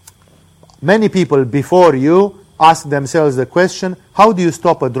 many people before you ask themselves the question, how do you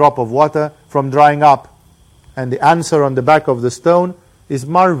stop a drop of water from drying up? And the answer on the back of the stone is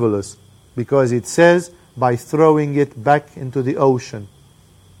marvelous, because it says, by throwing it back into the ocean.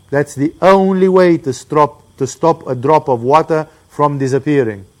 That's the only way to stop a drop of water from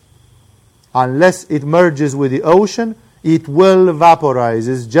disappearing. Unless it merges with the ocean, it will vaporize.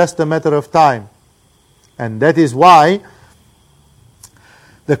 It's just a matter of time. And that is why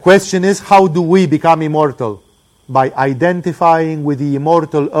the question is, how do we become immortal? By identifying with the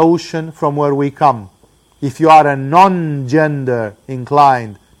immortal ocean from where we come. If you are a non-gender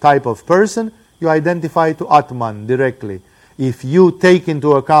inclined type of person, you identify to Atman directly. If you take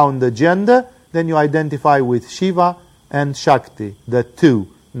into account the gender, then you identify with Shiva and Shakti, the two,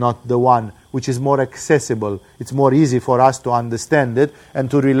 not the one, which is more accessible. It's more easy for us to understand it and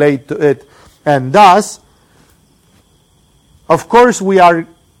to relate to it. And thus, of course, we are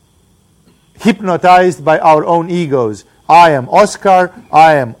hypnotized by our own egos. I am Oscar,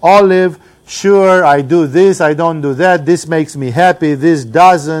 I am Olive, sure, I do this, I don't do that, this makes me happy, this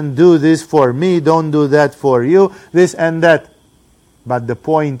doesn't, do this for me, don't do that for you, this and that. But the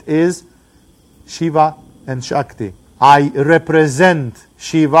point is, Shiva and Shakti. I represent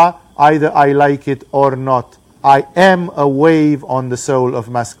Shiva, either I like it or not. I am a wave on the soul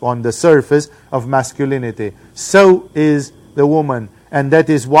of on the surface of masculinity. So is the woman. And that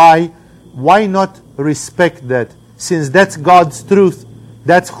is why not respect that? Since that's God's truth,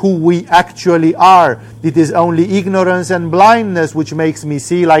 that's who we actually are. It is only ignorance and blindness which makes me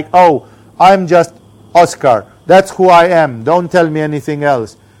see like, oh, I'm just Oscar. That's who I am. Don't tell me anything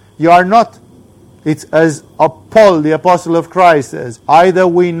else. You are not. It's as Paul, the apostle of Christ, says, either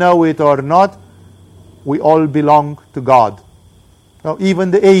we know it or not, we all belong to God. Now, even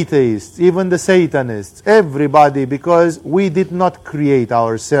the atheists, even the Satanists, everybody, because we did not create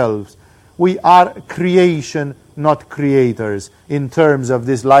ourselves. We are creation, not creators, in terms of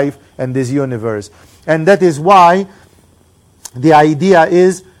this life and this universe. And that is why the idea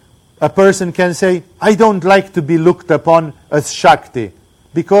is, a person can say, I don't like to be looked upon as Shakti,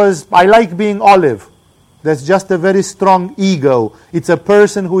 because I like being Olive. That's just a very strong ego. It's a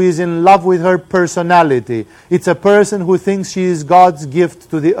person who is in love with her personality. It's a person who thinks she is God's gift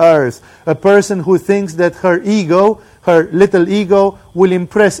to the earth. A person who thinks that her ego, her little ego, will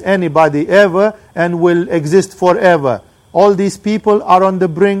impress anybody ever and will exist forever. All these people are on the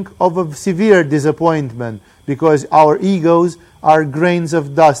brink of a severe disappointment, because our egos are grains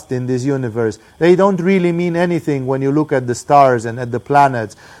of dust in this universe. They don't really mean anything when you look at the stars and at the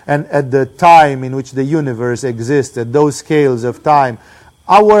planets and at the time in which the universe exists, at those scales of time.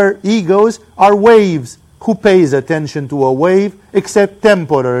 Our egos are waves. Who pays attention to a wave except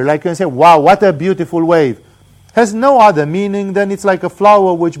temporary? Like you can say, wow, what a beautiful wave. Has no other meaning than it's like a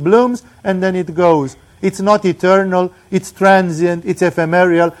flower which blooms and then it goes. It's not eternal, it's transient, it's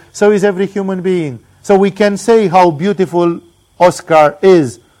ephemeral. So is every human being. So we can say how beautiful Oscar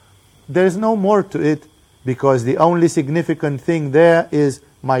is. There is no more to it, because the only significant thing there is,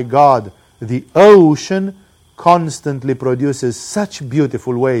 my God, the ocean constantly produces such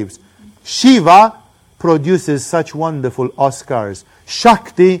beautiful waves. Shiva produces such wonderful Oscars.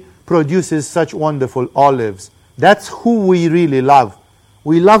 Shakti produces such wonderful olives. That's who we really love.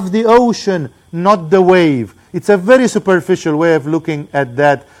 We love the ocean, not the wave. It's a very superficial way of looking at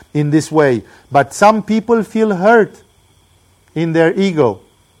that in this way. But some people feel hurt in their ego.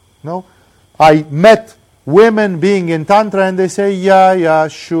 No? I met women being in Tantra and they say, yeah,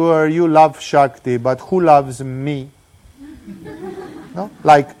 sure, you love Shakti, but who loves me? No?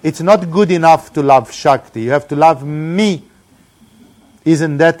 Like, it's not good enough to love Shakti. You have to love me.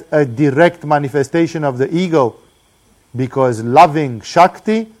 Isn't that a direct manifestation of the ego? Because loving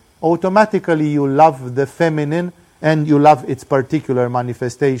Shakti, automatically you love the feminine and you love its particular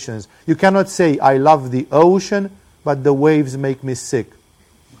manifestations. You cannot say, I love the ocean, but the waves make me sick.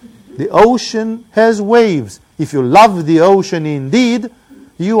 The ocean has waves. If you love the ocean indeed,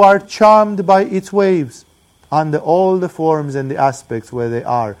 you are charmed by its waves under all the forms and the aspects where they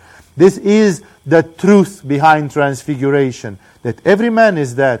are. This is the truth behind Transfiguration, that every man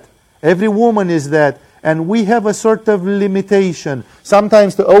is that, every woman is that, and we have a sort of limitation.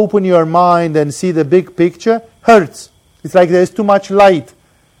 Sometimes to open your mind and see the big picture hurts. It's like there's too much light.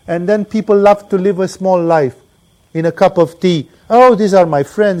 And then people love to live a small life in a cup of tea. Oh, these are my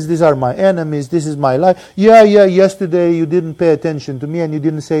friends, these are my enemies, this is my life. Yeah, yesterday you didn't pay attention to me and you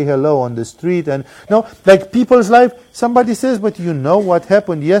didn't say hello on the street. And no, like people's life, somebody says, but you know what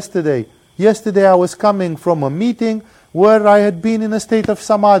happened yesterday? Yesterday I was coming from a meeting where I had been in a state of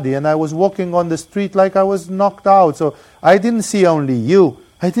samadhi and I was walking on the street like I was knocked out. So I didn't see only you.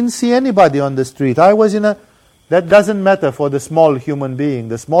 I didn't see anybody on the street. I was in a... That doesn't matter for the small human being.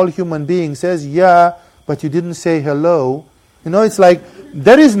 The small human being says, yeah, but you didn't say hello. You know, it's like,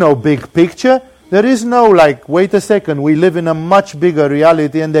 there is no big picture. There is no like, wait a second, we live in a much bigger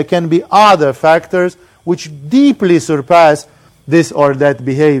reality and there can be other factors which deeply surpass this or that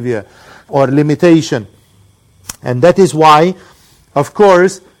behavior or limitation. And that is why, of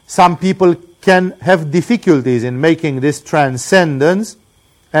course, some people can have difficulties in making this transcendence.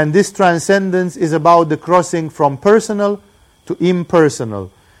 And this transcendence is about the crossing from personal to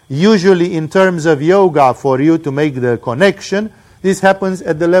impersonal. Usually in terms of yoga, for you to make the connection, this happens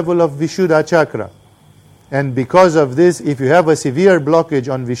at the level of Vishuddha chakra. And because of this, if you have a severe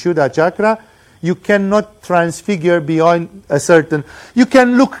blockage on Vishuddha chakra, you cannot transfigure beyond a certain... You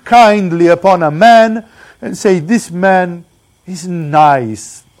can look kindly upon a man and say, this man is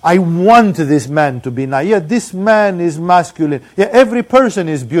nice. I want this man to be nice. Yeah, this man is masculine. Yeah, every person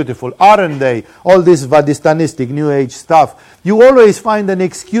is beautiful, aren't they? All this Vadistanistic New Age stuff. You always find an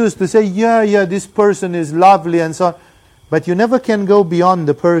excuse to say, yeah, this person is lovely and so on. But you never can go beyond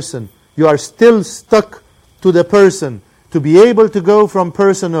the person. You are still stuck to the person. To be able to go from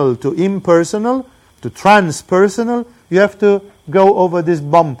personal to impersonal, to transpersonal, you have to go over this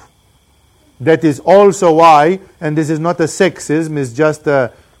bump. That is also why, and this is not a sexism, it's just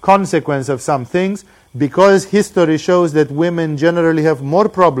a consequence of some things, because history shows that women generally have more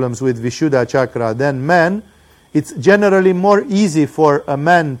problems with Vishuddha chakra than men. It's generally more easy for a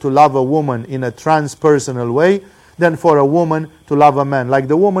man to love a woman in a transpersonal way than for a woman to love a man. Like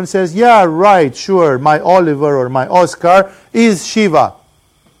the woman says, yeah, right, sure, my Oliver or my Oscar is Shiva.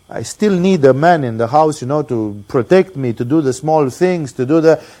 I still need a man in the house, to protect me, to do the small things, to do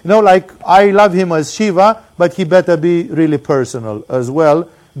the... like I love him as Shiva, but he better be really personal as well,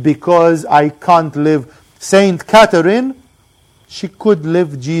 because I can't live. Saint Catherine, she could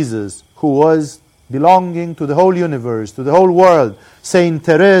live Jesus, who was belonging to the whole universe, to the whole world. Saint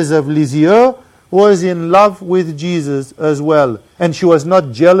Therese of Lisieux was in love with Jesus as well. And she was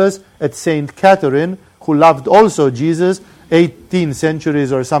not jealous at Saint Catherine, who loved also Jesus 18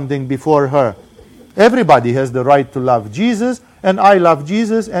 centuries or something before her. Everybody has the right to love Jesus, and I love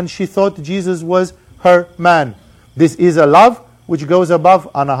Jesus, and she thought Jesus was her man. This is a love which goes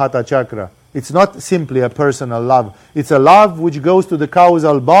above Anahata chakra. It's not simply a personal love. It's a love which goes to the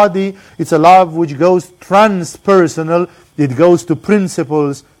causal body. It's a love which goes transpersonal. It goes to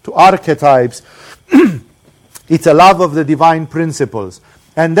principles, to archetypes. It's a love of the divine principles.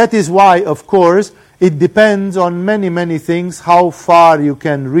 And that is why, of course, it depends on many, many things, how far you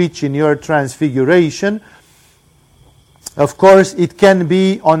can reach in your transfiguration. Of course, it can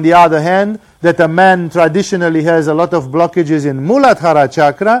be, on the other hand, that a man traditionally has a lot of blockages in Muladhara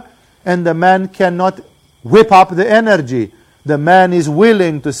chakra, and the man cannot whip up the energy. The man is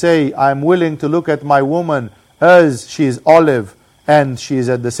willing to say, I'm willing to look at my woman as she is olive, and she is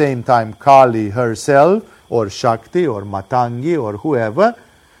at the same time Kali herself, or Shakti, or Matangi, or whoever,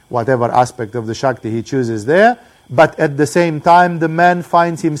 whatever aspect of the Shakti he chooses there. But at the same time, the man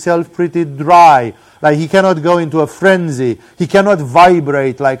finds himself pretty dry. Like he cannot go into a frenzy. He cannot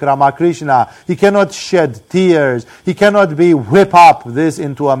vibrate like Ramakrishna. He cannot shed tears. He cannot whip up this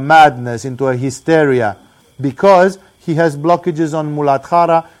into a madness, into a hysteria. Because he has blockages on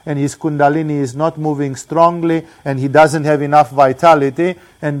Muladhara and his Kundalini is not moving strongly and he doesn't have enough vitality,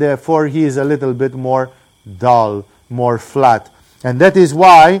 and therefore he is a little bit more dull, more flat. And that is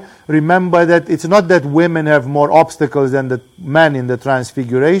why, remember that it's not that women have more obstacles than the men in the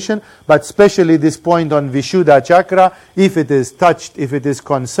transfiguration, but especially this point on Vishuddha chakra, if it is touched, if it is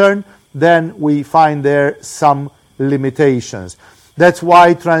concerned, then we find there some limitations. That's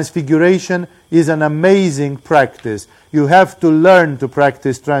why transfiguration is an amazing practice. You have to learn to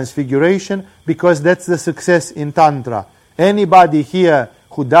practice transfiguration because that's the success in Tantra. Anybody here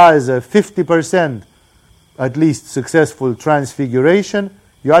who does a 50% at least successful transfiguration,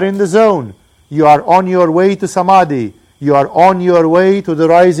 you are in the zone. You are on your way to Samadhi. You are on your way to the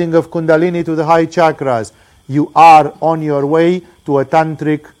rising of Kundalini to the high chakras. You are on your way to a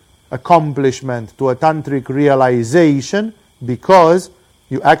tantric accomplishment, to a tantric realization, because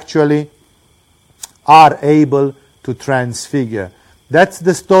you actually are able to transfigure. That's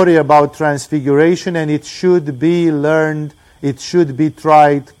the story about Transfiguration, and it should be learned, it should be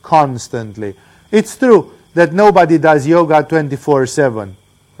tried constantly. It's true that nobody does yoga 24/7.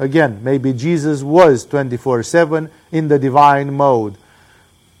 Again, maybe Jesus was 24/7 in the divine mode.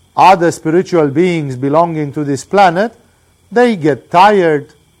 Other spiritual beings belonging to this planet, they get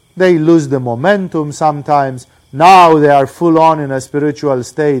tired, they lose the momentum sometimes. Now they are full on in a spiritual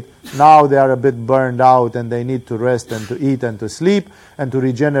state. Now they are a bit burned out and they need to rest and to eat and to sleep and to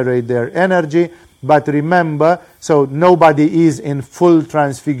regenerate their energy. But remember, so nobody is in full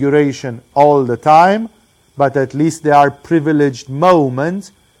transfiguration all the time, but at least there are privileged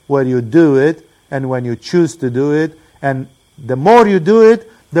moments where you do it and when you choose to do it. And the more you do it,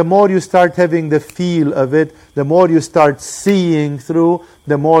 the more you start having the feel of it, the more you start seeing through,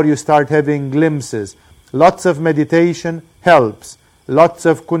 the more you start having glimpses. Lots of meditation helps. Lots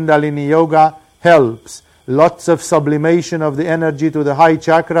of Kundalini yoga helps. Lots of sublimation of the energy to the high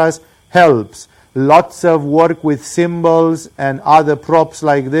chakras helps. Lots of work with symbols and other props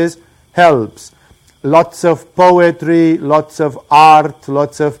like this helps. Lots of poetry, lots of art,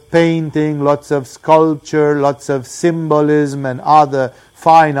 lots of painting, lots of sculpture, lots of symbolism and other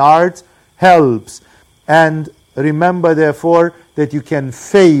fine arts helps. And remember therefore that you can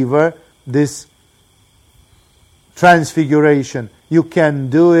favor this transfiguration. You can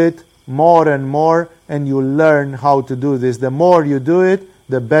do it more and more, and you learn how to do this. The more you do it,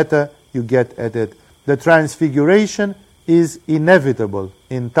 the better you get at it. The transfiguration is inevitable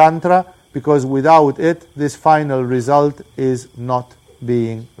in Tantra, because without it, this final result is not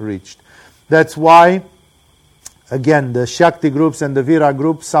being reached. That's why, again, the Shakti groups and the Vira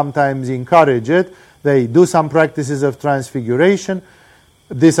groups sometimes encourage it. They do some practices of transfiguration.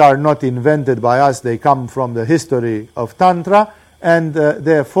 These are not invented by us, they come from the history of Tantra, and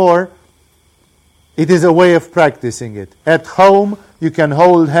therefore it is a way of practicing it. At home, you can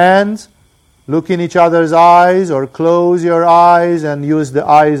hold hands, look in each other's eyes, or close your eyes and use the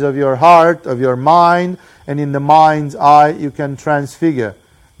eyes of your heart, of your mind, and in the mind's eye you can transfigure.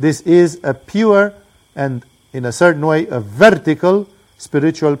 This is a pure and, in a certain way, a vertical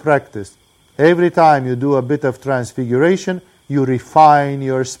spiritual practice. Every time you do a bit of transfiguration, you refine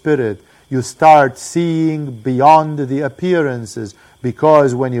your spirit. You start seeing beyond the appearances.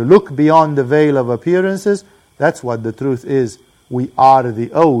 Because when you look beyond the veil of appearances, that's what the truth is. We are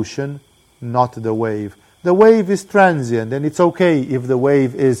the ocean, not the wave. The wave is transient, and it's okay if the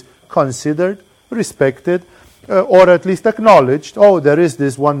wave is considered, respected, or at least acknowledged. Oh, there is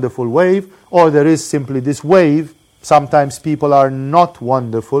this wonderful wave, or there is simply this wave. Sometimes people are not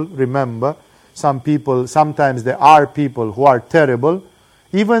wonderful, remember. Sometimes there are people who are terrible.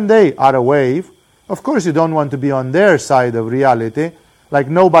 Even they are a wave. Of course you don't want to be on their side of reality. Like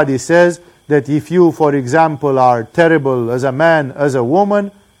nobody says that if you, for example, are terrible as a man, as a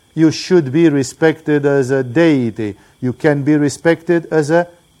woman, you should be respected as a deity. You can be respected as a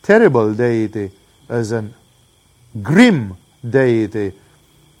terrible deity, as a grim deity.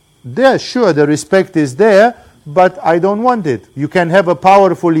 There, sure, the respect is there, but I don't want it. You can have a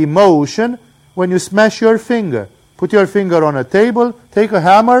powerful emotion when you smash your finger. Put your finger on a table, take a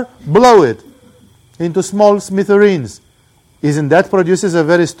hammer, blow it into small smithereens. Isn't that produces a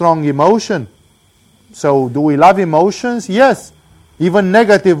very strong emotion? So do we love emotions? Yes. Even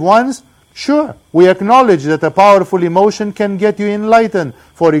negative ones? Sure. We acknowledge that a powerful emotion can get you enlightened.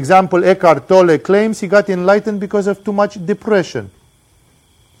 For example, Eckhart Tolle claims he got enlightened because of too much depression.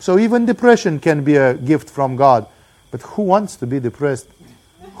 So even depression can be a gift from God. But who wants to be depressed?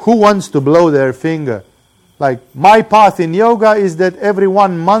 Who wants to blow their finger? Like, my path in yoga is that every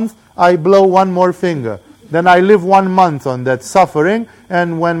 1 month I blow one more finger. Then I live 1 month on that suffering,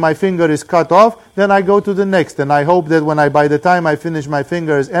 and when my finger is cut off, then I go to the next. And I hope that by the time I finish my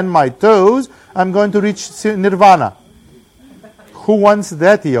fingers and my toes, I'm going to reach nirvana. Who wants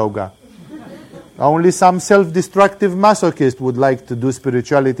that yoga? Only some self-destructive masochist would like to do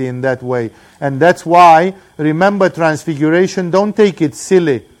spirituality in that way. And that's why, remember Transfiguration, don't take it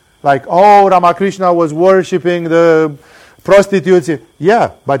silly. Like, oh, Ramakrishna was worshipping the prostitutes.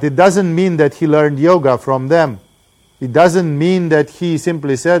 Yeah, but it doesn't mean that he learned yoga from them. It doesn't mean that he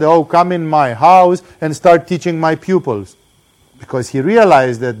simply said, oh, come in my house and start teaching my pupils. Because he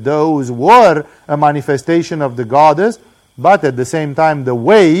realized that those were a manifestation of the goddess, but at the same time the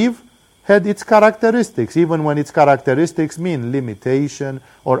wave had its characteristics, even when its characteristics mean limitation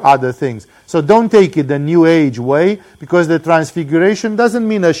or other things. So don't take it the New Age way, because the Transfiguration doesn't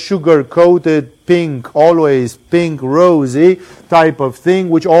mean a sugar-coated pink, always pink, rosy type of thing,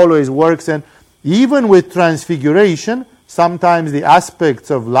 which always works. And even with Transfiguration, sometimes the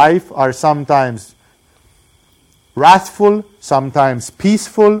aspects of life are sometimes wrathful, sometimes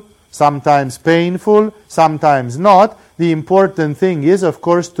peaceful, sometimes painful, sometimes not. The important thing is, of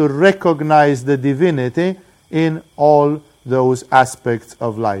course, to recognize the divinity in all those aspects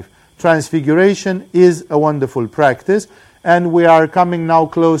of life. Transfiguration is a wonderful practice, and we are coming now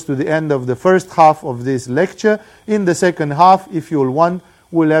close to the end of the first half of this lecture. In the second half, if you'll want,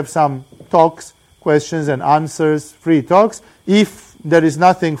 we'll have some talks, questions and answers, free talks. If there is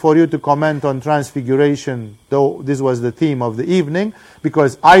nothing for you to comment on Transfiguration, though this was the theme of the evening,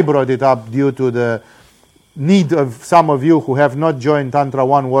 because I brought it up due to the need of some of you who have not joined Tantra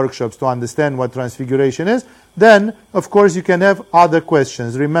 1 workshops to understand what Transfiguration is, then, of course, you can have other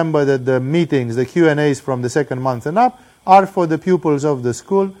questions. Remember that the meetings, the Q&As from the second month and up, are for the pupils of the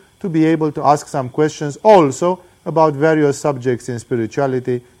school to be able to ask some questions also about various subjects in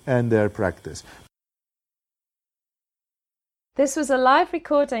spirituality and their practice. This was a live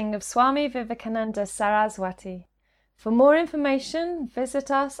recording of Swami Vivekananda Saraswati. For more information,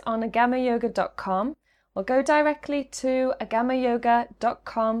 visit us on agamayoga.com or go directly to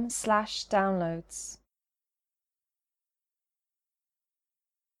agamayoga.com/downloads.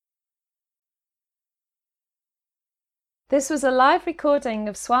 This was a live recording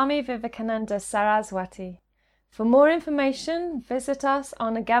of Swami Vivekananda Saraswati. For more information, visit us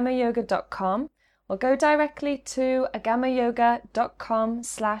on agamayoga.com or go directly to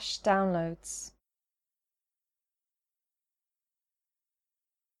agamayoga.com/downloads.